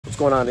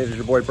going on? It is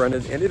your boy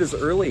Brendan, and it is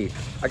early.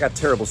 I got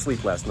terrible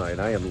sleep last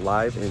night. I am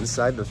live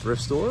inside the thrift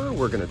store.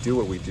 We're gonna do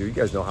what we do. You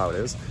guys know how it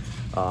is.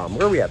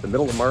 Where are we at? The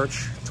middle of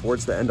March,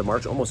 towards the end of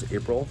March, almost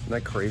April. Isn't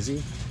that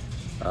crazy?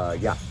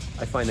 Yeah,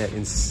 I find that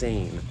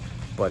insane.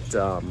 But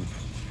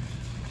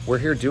we're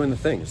here doing the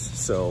things.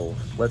 So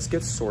let's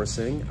get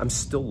sourcing. I'm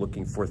still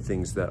looking for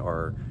things that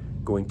are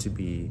going to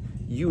be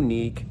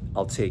unique.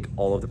 I'll take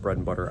all of the bread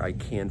and butter I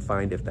can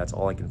find if that's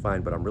all I can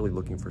find, but I'm really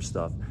looking for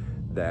stuff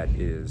that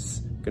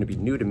is gonna be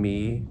new to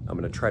me. I'm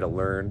gonna try to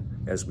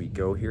learn as we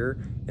go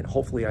here, and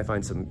hopefully I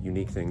find some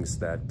unique things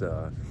that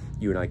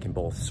you and I can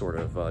both sort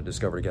of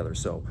discover together.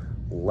 So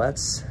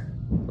let's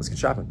get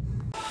shopping.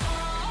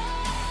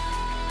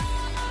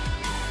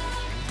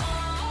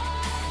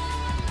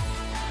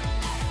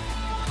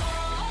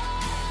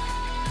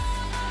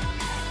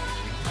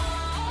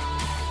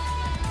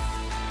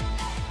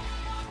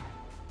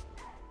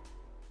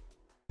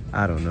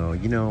 I don't know,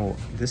 you know,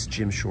 this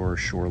Jim Shore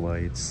Shore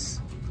Lights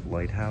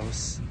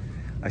lighthouse,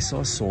 I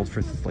saw sold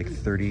for like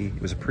 30,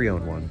 it was a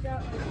pre-owned one,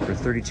 for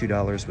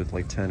 $32 with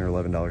like $10 or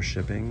 $11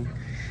 shipping,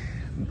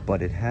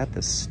 but it had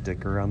the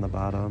sticker on the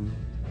bottom,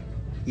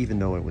 even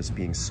though it was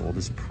being sold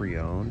as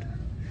pre-owned,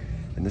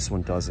 and this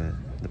one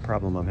doesn't. The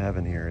problem I'm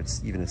having here,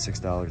 it's even at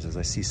 $6, is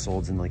I see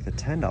solds in like the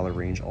 $10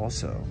 range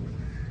also.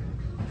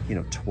 You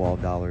know,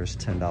 $12,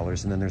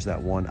 $10, and then there's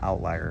that one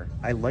outlier.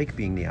 I like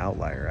being the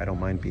outlier. I don't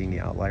mind being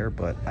the outlier,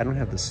 but I don't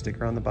have the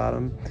sticker on the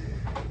bottom.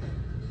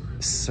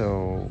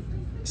 So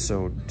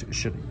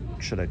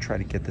should I try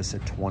to get this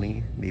at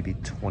 20, maybe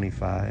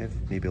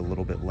 25, maybe a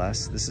little bit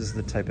less? This is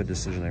the type of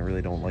decision I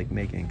really don't like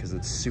making because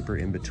it's super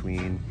in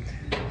between.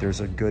 There's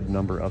a good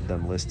number of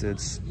them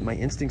listed. My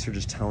instincts are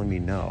just telling me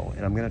no,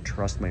 and I'm gonna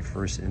trust my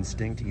first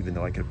instinct, even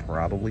though I could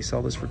probably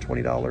sell this for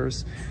 $20,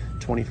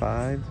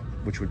 $25,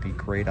 which would be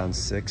great on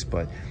 6,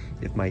 but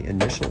if my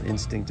initial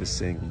instinct is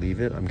saying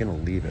leave it, I'm gonna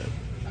leave it.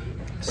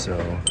 So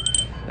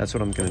that's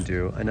what I'm gonna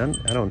do. And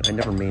I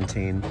never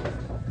maintain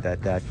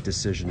that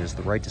decision is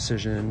the right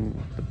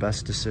decision, the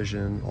best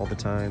decision all the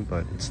time,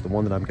 but it's the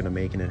one that I'm gonna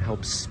make, and it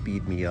helps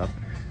speed me up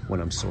when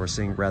I'm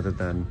sourcing rather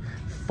than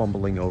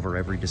fumbling over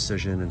every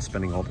decision and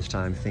spending all this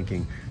time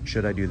thinking,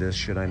 should I do this,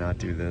 should I not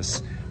do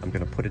this? I'm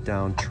gonna put it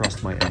down,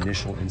 trust my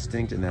initial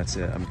instinct, and that's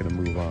it. I'm gonna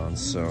move on.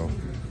 So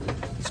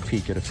let's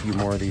peek at a few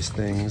more of these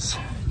things.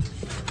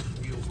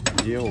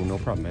 Yo, no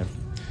problem,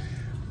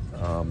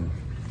 man.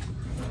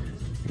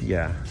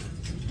 Yeah,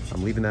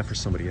 I'm leaving that for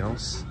somebody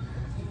else.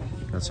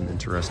 Got some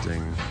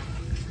interesting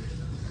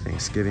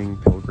Thanksgiving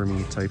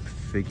pilgrim-y type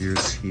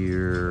figures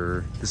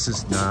here. This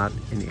is not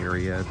an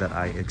area that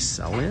I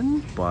excel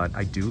in, but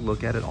I do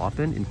look at it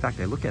often. In fact,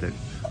 I look at it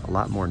a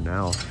lot more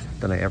now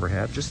than I ever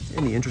have, just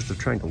in the interest of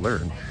trying to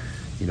learn,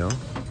 you know?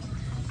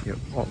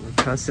 We're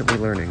constantly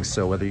learning.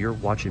 So whether you're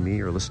watching me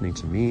or listening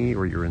to me,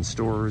 or you're in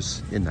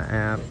stores, in the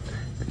app,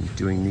 and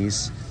doing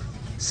these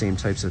same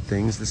types of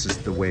things, this is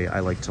the way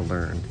I like to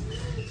learn,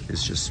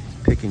 is just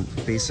picking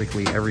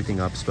basically everything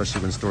up,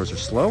 especially when stores are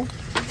slow,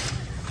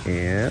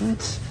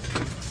 and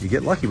you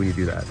get lucky when you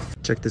do that.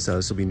 Check this out,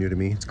 this will be new to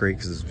me. It's great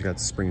because we've got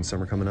spring and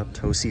summer coming up.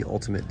 Tosi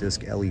Ultimate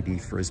Disc LED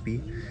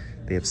Frisbee.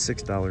 They have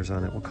 $6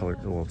 on it. What color?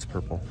 Oh, it's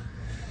purple.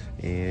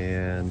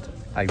 And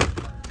I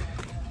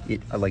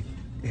like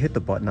hit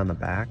the button on the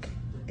back,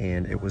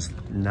 and it was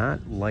not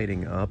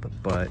lighting up,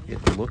 but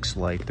it looks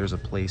like there's a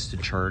place to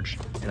charge,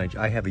 and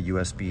I have a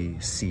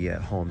USB-C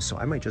at home, so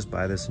I might just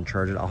buy this and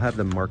charge it. I'll have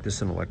them mark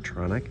this in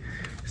electronic,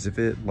 because if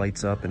it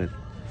lights up and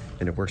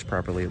it works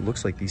properly, it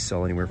looks like these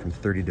sell anywhere from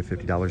 $30 to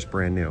 $50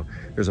 brand new.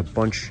 There's a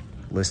bunch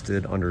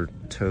listed under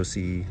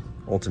Tosi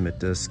Ultimate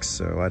Discs,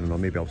 so I don't know,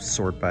 maybe I'll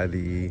sort by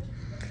the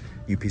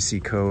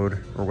UPC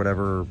code or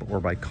whatever, or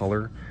by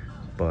color.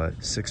 But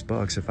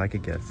 $6, if I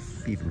could get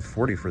even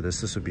 40 for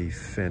this would be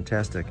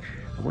fantastic.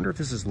 I wonder if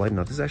this is light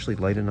enough. This is actually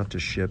light enough to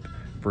ship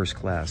first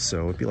class,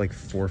 so it'd be like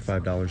 $4 or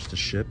 $5 to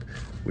ship,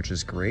 which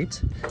is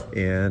great.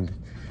 And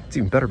it's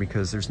even better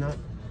because there's not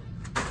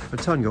a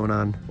ton going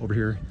on over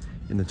here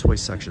in the toy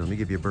section. Let me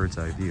give you a bird's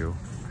eye view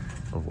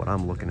of what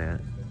I'm looking at.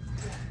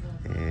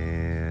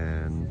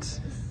 And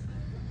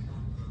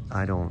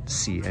I don't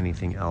see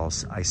anything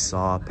else. I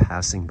saw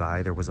passing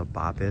by, there was a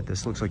Bop It.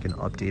 This looks like an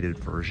updated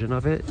version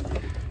of it.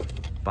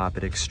 Bop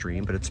It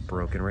Extreme, but it's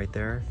broken right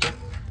there.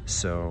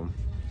 So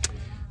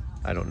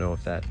I don't know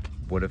if that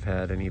would have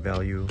had any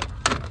value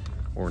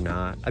or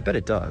not. I bet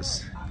it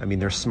does. I mean,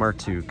 they're smart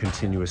to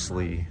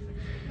continuously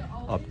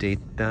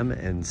update them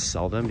and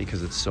sell them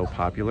because it's so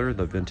popular.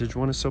 The vintage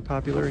one is so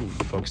popular, and you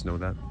folks know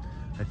that,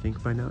 I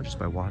think, by now, just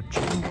by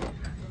watching.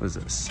 What is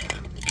this?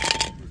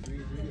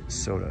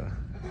 Soda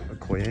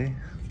Okoye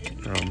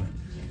from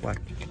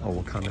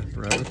Wakanda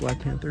Forever,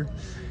 Black Panther.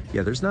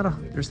 Yeah, there's not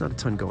a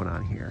ton going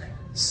on here.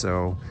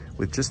 So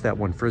with just that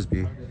one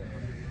Frisbee,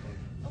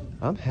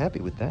 I'm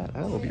happy with that.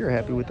 I hope you're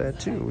happy with that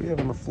too. We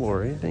have on the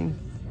floor. Anything?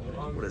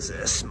 What is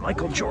this?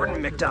 Michael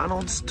Jordan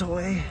McDonald's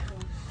toy.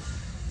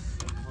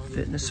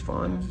 Fitness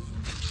Fun.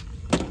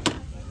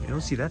 You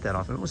don't see that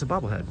often. It was a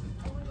bobblehead.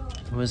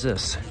 What is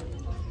this?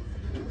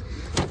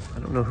 I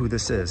don't know who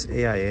this is.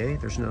 AIA.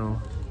 There's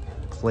no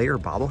player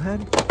bobblehead?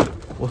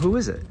 Well, who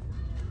is it?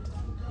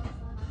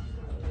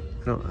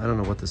 I don't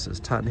know what this is.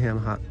 Tottenham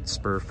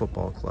Hotspur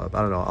Football Club.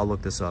 I don't know. I'll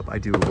look this up. I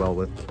do well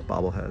with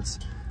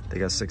bobbleheads. They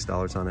got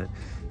 $6 on it.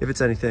 If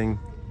it's anything,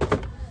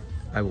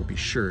 I will be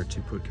sure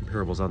to put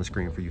comparables on the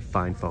screen for you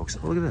fine folks.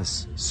 Oh, look at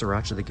this.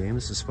 Sriracha the Game.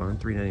 This is fun.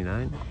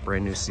 $3.99.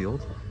 Brand new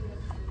sealed.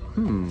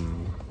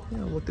 Yeah,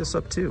 I'll look this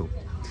up too.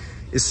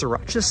 Is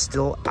Sriracha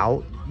still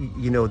out?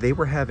 You know, they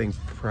were having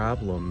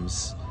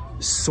problems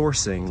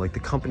sourcing, like the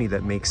company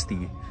that makes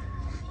the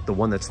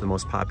one that's the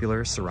most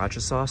popular,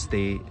 Sriracha sauce,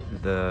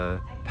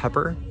 the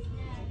pepper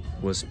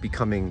was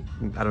becoming,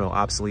 I don't know,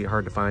 obsolete,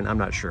 hard to find, I'm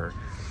not sure.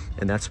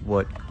 And that's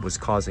what was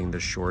causing the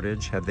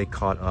shortage. Have they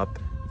caught up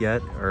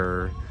yet?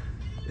 Or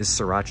is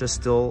Sriracha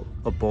still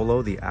a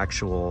bolo, the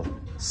actual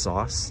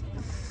sauce?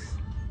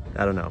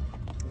 I don't know.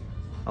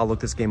 I'll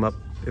look this game up.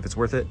 If it's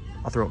worth it,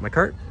 I'll throw it in my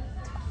cart.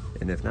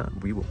 And if not,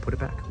 we will put it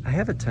back. I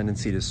have a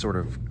tendency to sort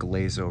of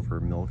glaze over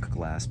milk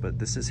glass, but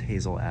this is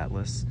Hazel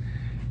Atlas.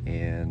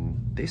 And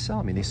they sell,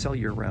 I mean, they sell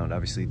year round.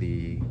 Obviously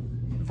the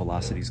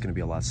velocity is going to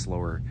be a lot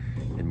slower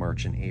in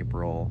March and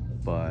April,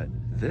 but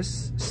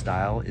this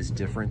style is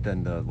different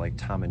than the like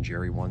Tom and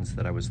Jerry ones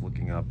that I was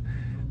looking up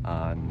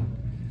on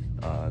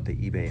the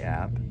eBay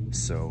app.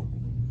 So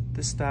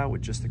this style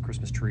with just the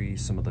Christmas tree,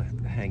 some of the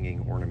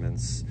hanging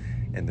ornaments,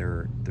 and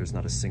there's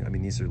not a single, I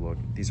mean, these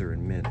are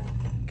in mint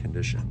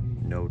condition.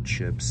 No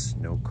chips,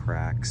 no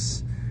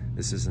cracks.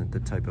 This isn't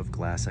the type of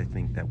glass I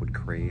think that would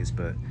craze,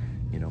 but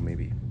you know,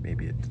 maybe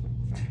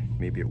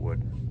it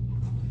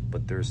would,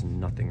 but there's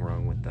nothing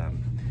wrong with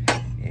them.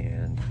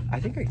 And I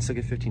think I can still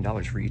get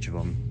 $15 for each of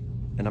them.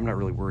 And I'm not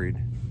really worried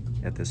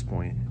at this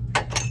point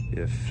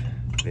if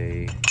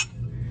they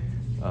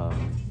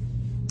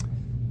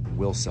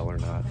will sell or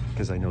not,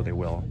 because I know they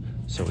will.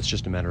 So it's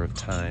just a matter of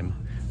time.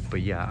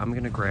 But yeah, I'm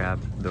gonna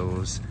grab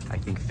those, I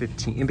think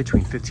in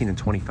between $15 and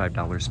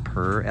 $25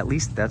 per, at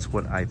least that's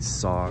what I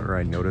saw or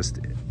I noticed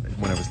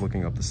when I was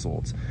looking up the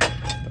solds.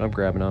 But I'm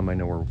grabbing them. I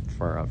know we're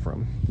far out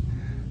from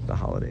the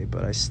holiday,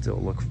 but I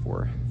still look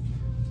for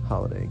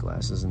holiday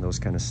glasses, and those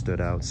kind of stood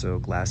out. So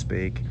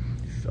Glassbake,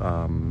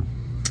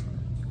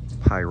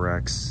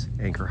 Pyrex,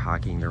 Anchor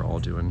Hocking, they're all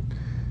doing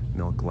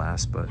milk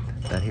glass, but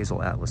that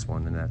Hazel Atlas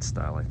one in that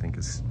style I think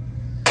is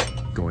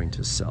going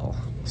to sell.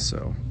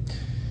 So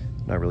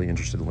not really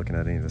interested in looking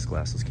at any of this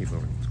glass. Let's keep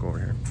moving. Let's go over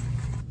here.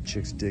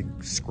 Chicks dig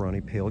scrawny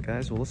pale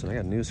guys. Well, listen, I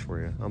got news for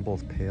you. I'm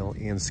both pale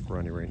and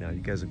scrawny right now.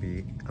 You guys would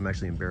be, I'm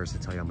actually embarrassed to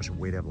tell you how much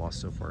weight I've lost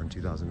so far in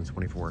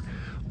 2024,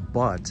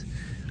 but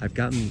I've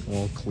gotten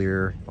all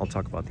clear. I'll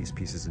talk about these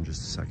pieces in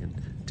just a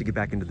second, to get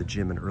back into the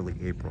gym in early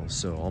April.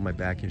 So all my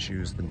back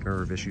issues, the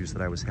nerve issues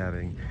that I was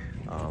having,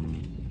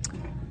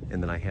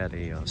 and then I had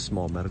a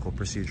small medical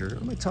procedure.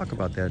 I'm gonna talk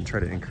about that and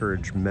try to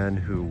encourage men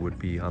who would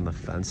be on the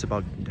fence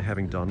about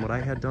having done what I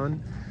had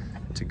done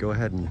to go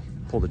ahead and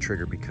pull the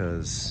trigger,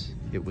 because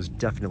it was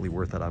definitely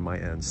worth it on my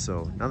end.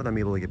 So now that I'm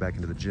able to get back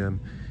into the gym,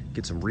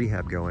 get some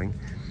rehab going,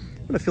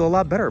 I'm gonna feel a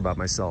lot better about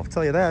myself,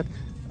 tell you that.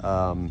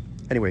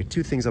 Anyway,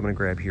 two things I'm gonna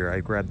grab here. I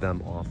grabbed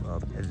them off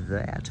of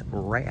that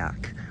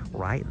rack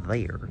right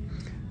there.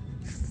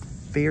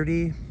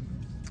 Faherty.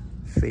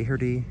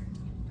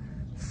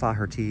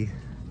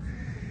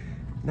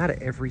 Not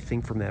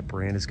everything from that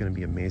brand is gonna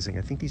be amazing.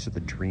 I think these are the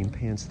Dream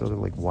Pants though. They're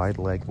like wide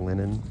leg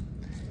linen,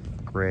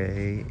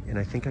 gray, and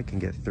I think I can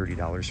get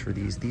 $30 for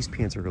these. These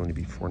pants are going to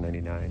be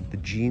 $4.99. The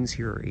jeans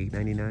here are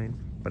 $8.99,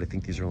 but I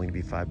think these are only gonna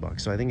be $5.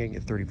 So I think I can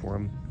get 30 for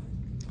them.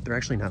 They're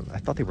actually not, I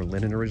thought they were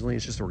linen originally.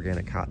 It's just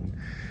organic cotton,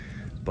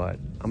 but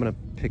I'm gonna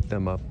pick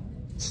them up.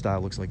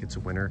 Style looks like it's a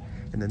winner.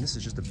 And then this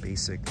is just a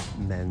basic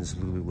men's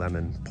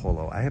Lululemon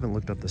polo. I haven't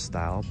looked up the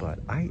style, but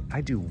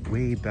I do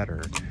way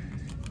better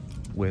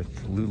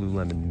with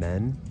Lululemon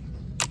men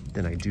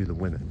than I do the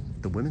women.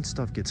 The women's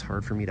stuff gets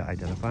hard for me to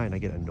identify, and I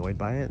get annoyed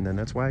by it, and then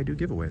that's why I do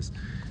giveaways,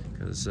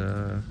 because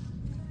I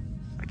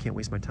can't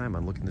waste my time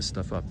on looking this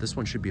stuff up. This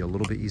one should be a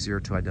little bit easier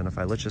to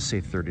identify. Let's just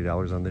say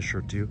 $30 on this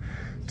shirt too,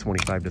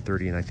 25 to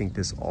 30, and I think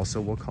this also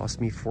will cost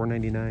me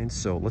 $4.99.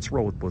 So let's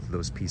roll with both of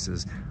those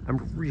pieces. I'm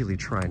really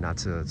trying not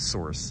to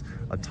source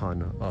a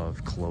ton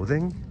of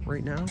clothing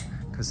right now,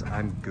 because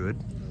I'm good.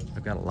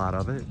 I've got a lot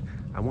of it.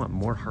 I want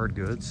more hard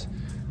goods,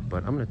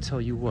 but I'm gonna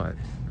tell you what,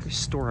 every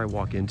store I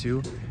walk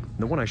into,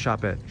 the one I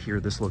shop at here,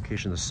 this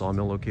location, the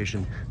Sawmill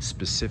location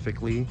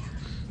specifically,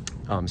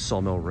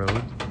 Sawmill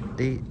Road,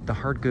 the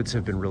hard goods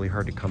have been really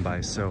hard to come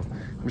by, so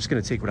I'm just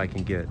gonna take what I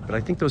can get. But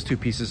I think those two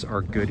pieces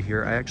are good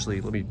here.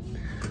 Let me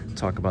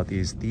talk about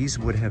these. These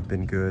would have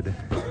been good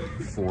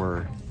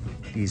for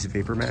these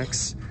Vapor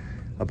Max,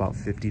 about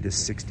 $50 to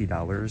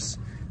 $60,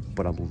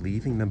 but I'm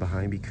leaving them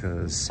behind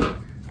because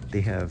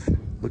they have,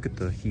 look at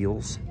the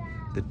heels,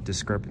 the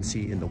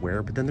discrepancy in the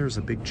wear, but then there's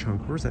a big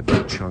chunk. Where's that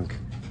big chunk?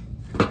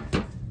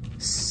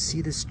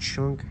 See this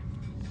chunk?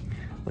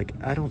 Like,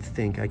 I don't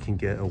think I can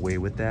get away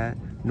with that,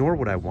 nor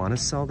would I want to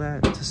sell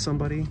that to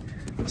somebody.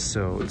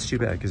 So it's too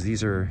bad, because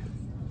these are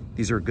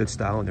a good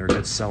style and they're a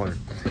good seller.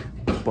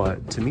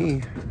 But to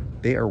me,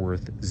 they are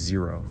worth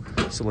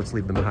 $0. so let's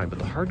leave them behind. But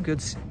the hard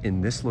goods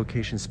in this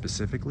location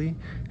specifically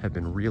have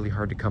been really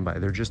hard to come by.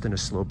 They're just in a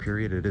slow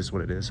period. It is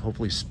what it is.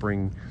 Hopefully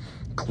spring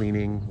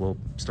cleaning will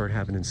start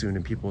happening soon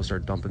and people will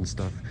start dumping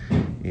stuff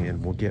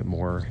and we'll get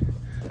more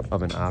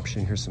of an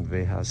option. Here's some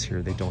Vejas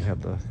here. They don't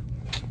have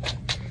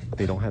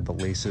the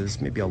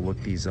laces. Maybe I'll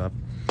look these up.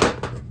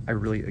 I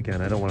really,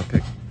 again, I don't want to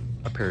pick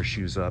a pair of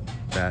shoes up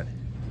that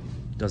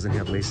doesn't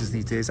have laces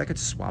these days. I could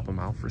swap them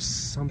out for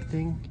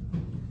something,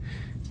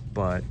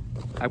 but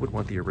I would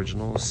want the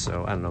originals.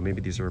 So I don't know,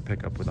 maybe these are a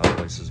pickup without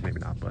laces, maybe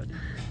not, but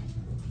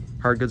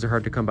hard goods are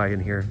hard to come by in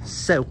here.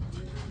 So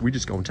we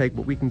just gonna take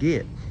what we can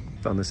get.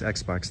 Found this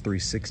Xbox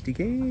 360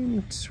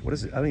 game. What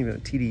is it? I don't even know.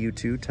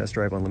 TDU2, Test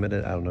Drive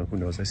Unlimited. I don't know, who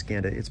knows? I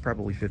scanned it. It's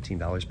probably $15,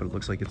 but it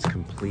looks like it's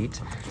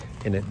complete.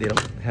 And they don't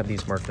have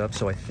these marked up.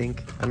 So I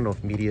don't know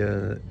if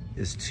media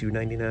is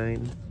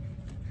 $2.99.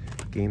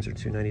 Games are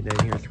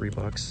 $2.99 here,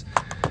 $3.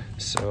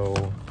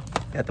 So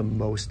at the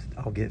most,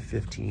 I'll get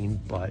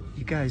 15, but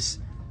you guys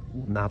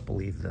will not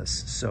believe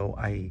this. So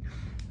I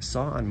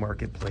saw on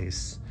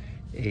Marketplace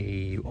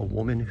a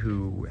woman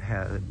who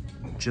had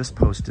just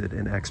posted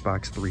an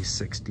Xbox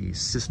 360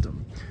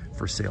 system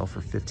for sale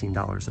for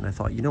 $15. And I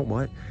thought, you know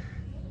what?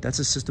 That's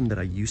a system that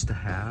I used to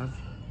have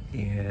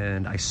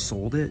and I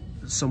sold it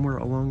somewhere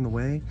along the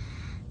way.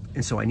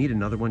 And so I need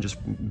another one, just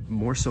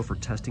more so for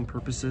testing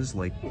purposes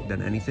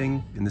than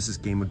anything. And this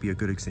game would be a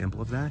good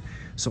example of that.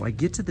 So I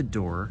get to the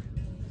door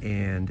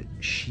and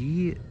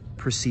she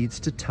proceeds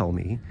to tell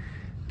me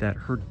that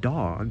her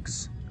dog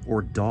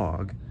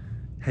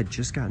had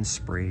just gotten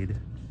sprayed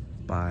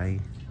by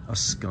a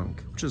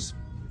skunk, which is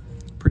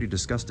pretty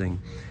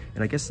disgusting.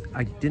 And I guess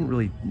I didn't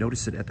really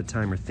notice it at the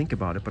time or think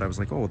about it, but I was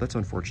like, oh, that's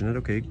unfortunate.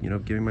 Okay, you know,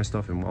 give me my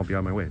stuff and I'll be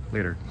on my way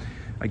later.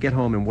 I get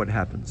home and what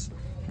happens?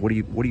 What do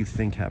you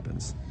think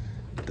happens?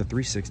 The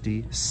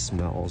 360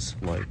 smells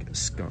like a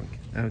skunk.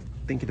 And I'm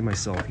thinking to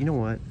myself, you know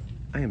what?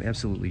 I am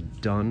absolutely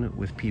done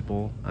with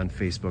people on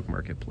Facebook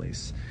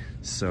Marketplace.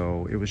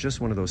 So it was just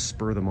one of those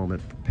spur of the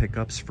moment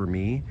pickups for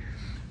me,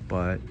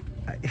 but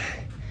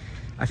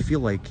I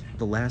feel like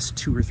the last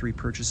 2 or 3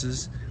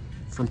 purchases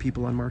from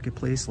people on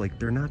Marketplace,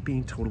 they're not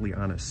being totally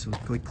honest. So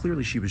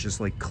clearly she was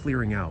just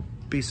clearing out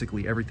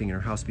basically everything in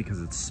her house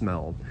because it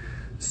smelled.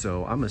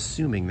 So I'm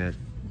assuming that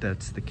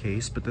that's the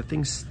case, but the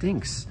thing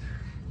stinks.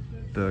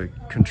 The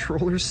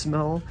controllers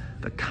smell,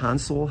 the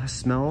console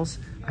smells.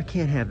 I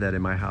can't have that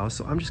in my house,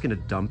 so I'm just gonna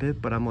dump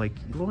it. But I'm like,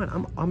 you know what?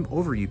 I'm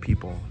over you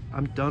people.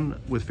 I'm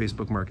done with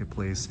Facebook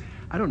Marketplace.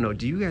 I don't know.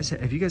 Have you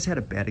guys had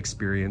a bad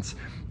experience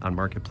on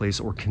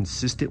Marketplace or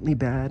consistently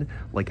bad,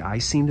 like I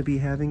seem to be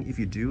having? If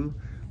you do,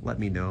 let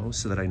me know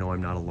so that I know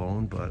I'm not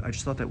alone. But I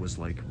just thought that was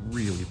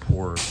really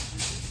poor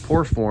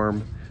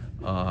form.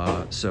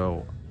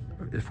 So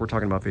if we're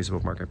talking about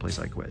Facebook Marketplace,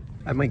 I quit.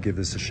 I might give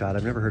this a shot.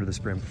 I've never heard of this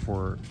brand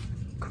before.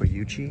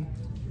 Koyuchi.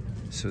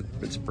 So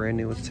it's brand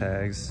new with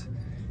tags.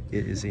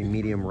 It is a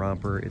medium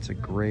romper. It's a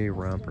gray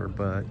romper,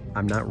 but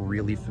I'm not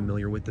really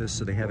familiar with this.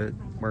 So they have it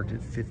marked at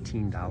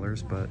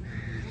 $15, but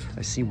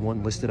I see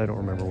one listed. I don't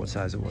remember what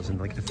size it was, in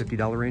the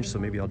 $50 range. So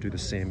maybe I'll do the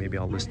same. Maybe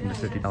I'll list in the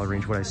 $50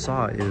 range. What I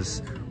saw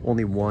is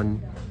only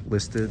one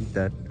listed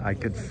that I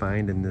could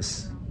find in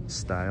this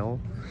style,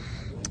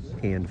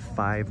 and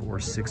 5 or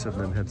 6 of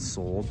them had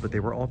sold, but they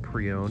were all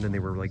pre-owned and they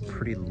were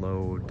pretty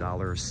low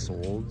dollar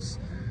solds.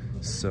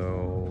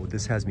 So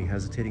this has me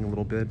hesitating a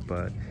little bit,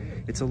 but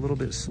it's a little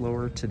bit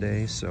slower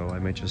today, so I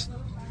might just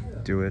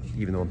do it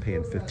even though I'm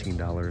paying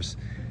 $15.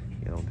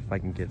 You know, if I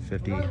can get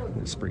 50,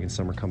 spring and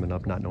summer coming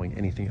up, not knowing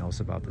anything else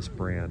about this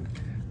brand,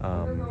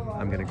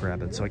 I'm gonna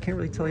grab it. So I can't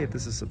really tell you if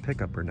this is a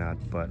pickup or not,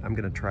 but I'm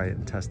gonna try it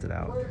and test it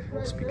out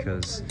just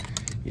because,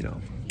 you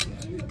know,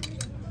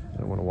 I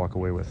don't want to walk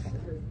away with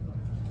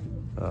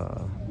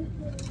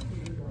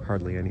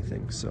hardly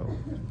anything. So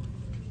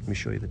let me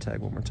show you the tag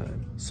one more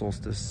time.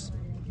 Solstice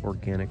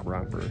organic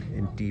romper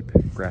in deep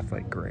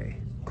graphite gray.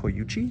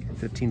 Koyuchi,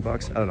 15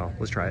 bucks. I don't know,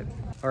 let's try it.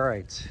 All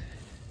right,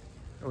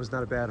 that was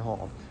not a bad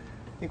haul.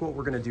 I think what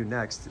we're gonna do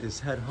next is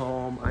head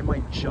home. I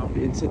might jump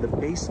into the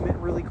basement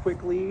really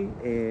quickly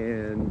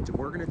and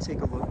we're gonna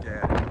take a look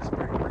at, just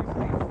very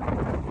briefly,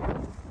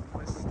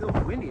 it's still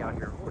windy out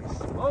here. Holy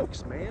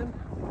smokes, man.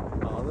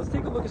 Let's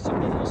take a look at some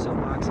of the wholesale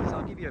boxes.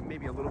 I'll give you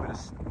maybe a little bit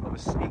of a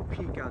sneak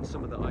peek on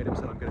some of the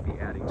items that I'm going to be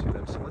adding to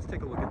them. So let's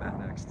take a look at that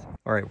next.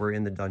 All right, we're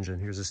in the dungeon.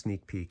 Here's a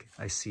sneak peek.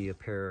 I see a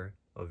pair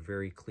of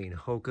very clean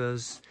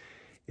Hokas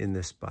in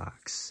this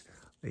box.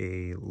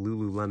 A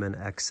Lululemon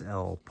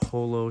XL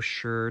polo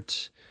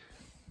shirt.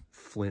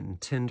 Flint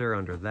and Tinder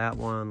under that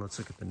one. Let's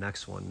look at the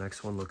next one.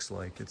 Next one looks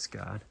like it's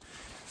got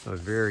a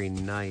very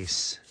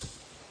nice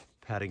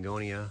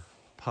Patagonia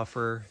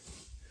puffer.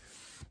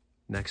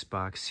 Next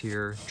box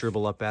here,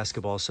 Dribble Up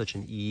Basketball, such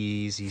an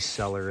easy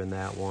seller in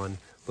that one.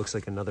 Looks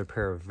like another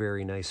pair of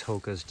very nice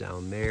Hokas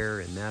down there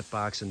in that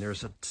box, and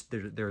there's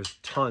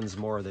tons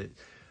more that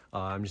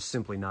I'm just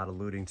simply not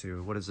alluding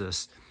to. What is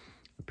this?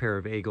 A pair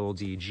of A Gold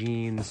D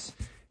jeans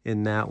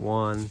in that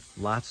one.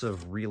 Lots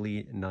of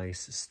really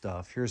nice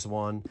stuff. Here's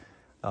one.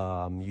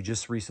 You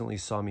just recently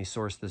saw me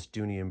source this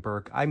Dooney &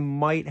 Bourke. I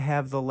might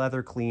have the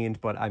leather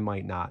cleaned, but I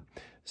might not.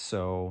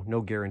 So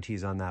no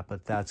guarantees on that,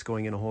 but that's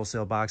going in a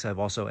wholesale box. I've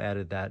also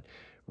added that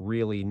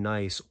really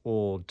nice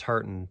old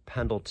tartan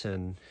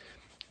Pendleton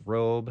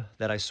robe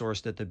that I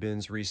sourced at the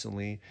bins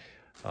recently.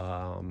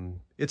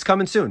 It's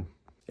coming soon.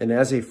 And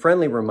as a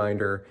friendly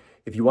reminder,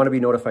 if you want to be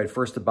notified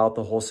first about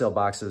the wholesale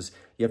boxes,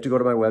 you have to go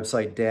to my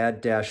website,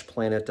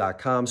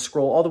 dad-planet.com.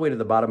 Scroll all the way to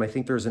the bottom. I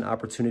think there's an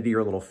opportunity or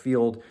a little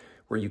field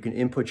where you can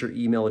input your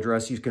email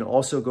address. You can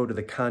also go to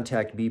the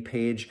Contact Me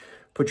page,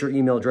 put your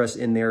email address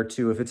in there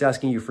too. If it's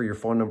asking you for your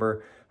phone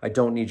number, I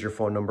don't need your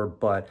phone number,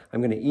 but I'm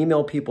going to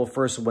email people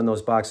first when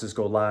those boxes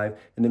go live.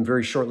 And then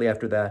very shortly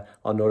after that,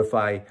 I'll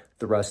notify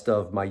the rest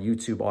of my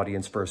YouTube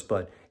audience first.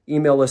 But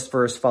email list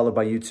first, followed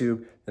by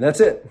YouTube. And that's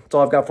it. That's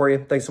all I've got for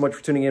you. Thanks so much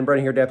for tuning in.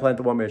 Brennan here, Dad Planet,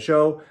 the One Man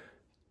Show.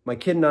 My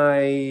kid and I,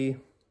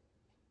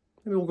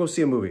 maybe we'll go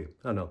see a movie.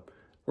 I don't know.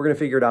 We're going to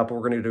figure it out, but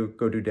we're going to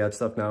go do dad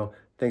stuff now.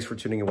 Thanks for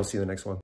tuning in. We'll see you in the next one.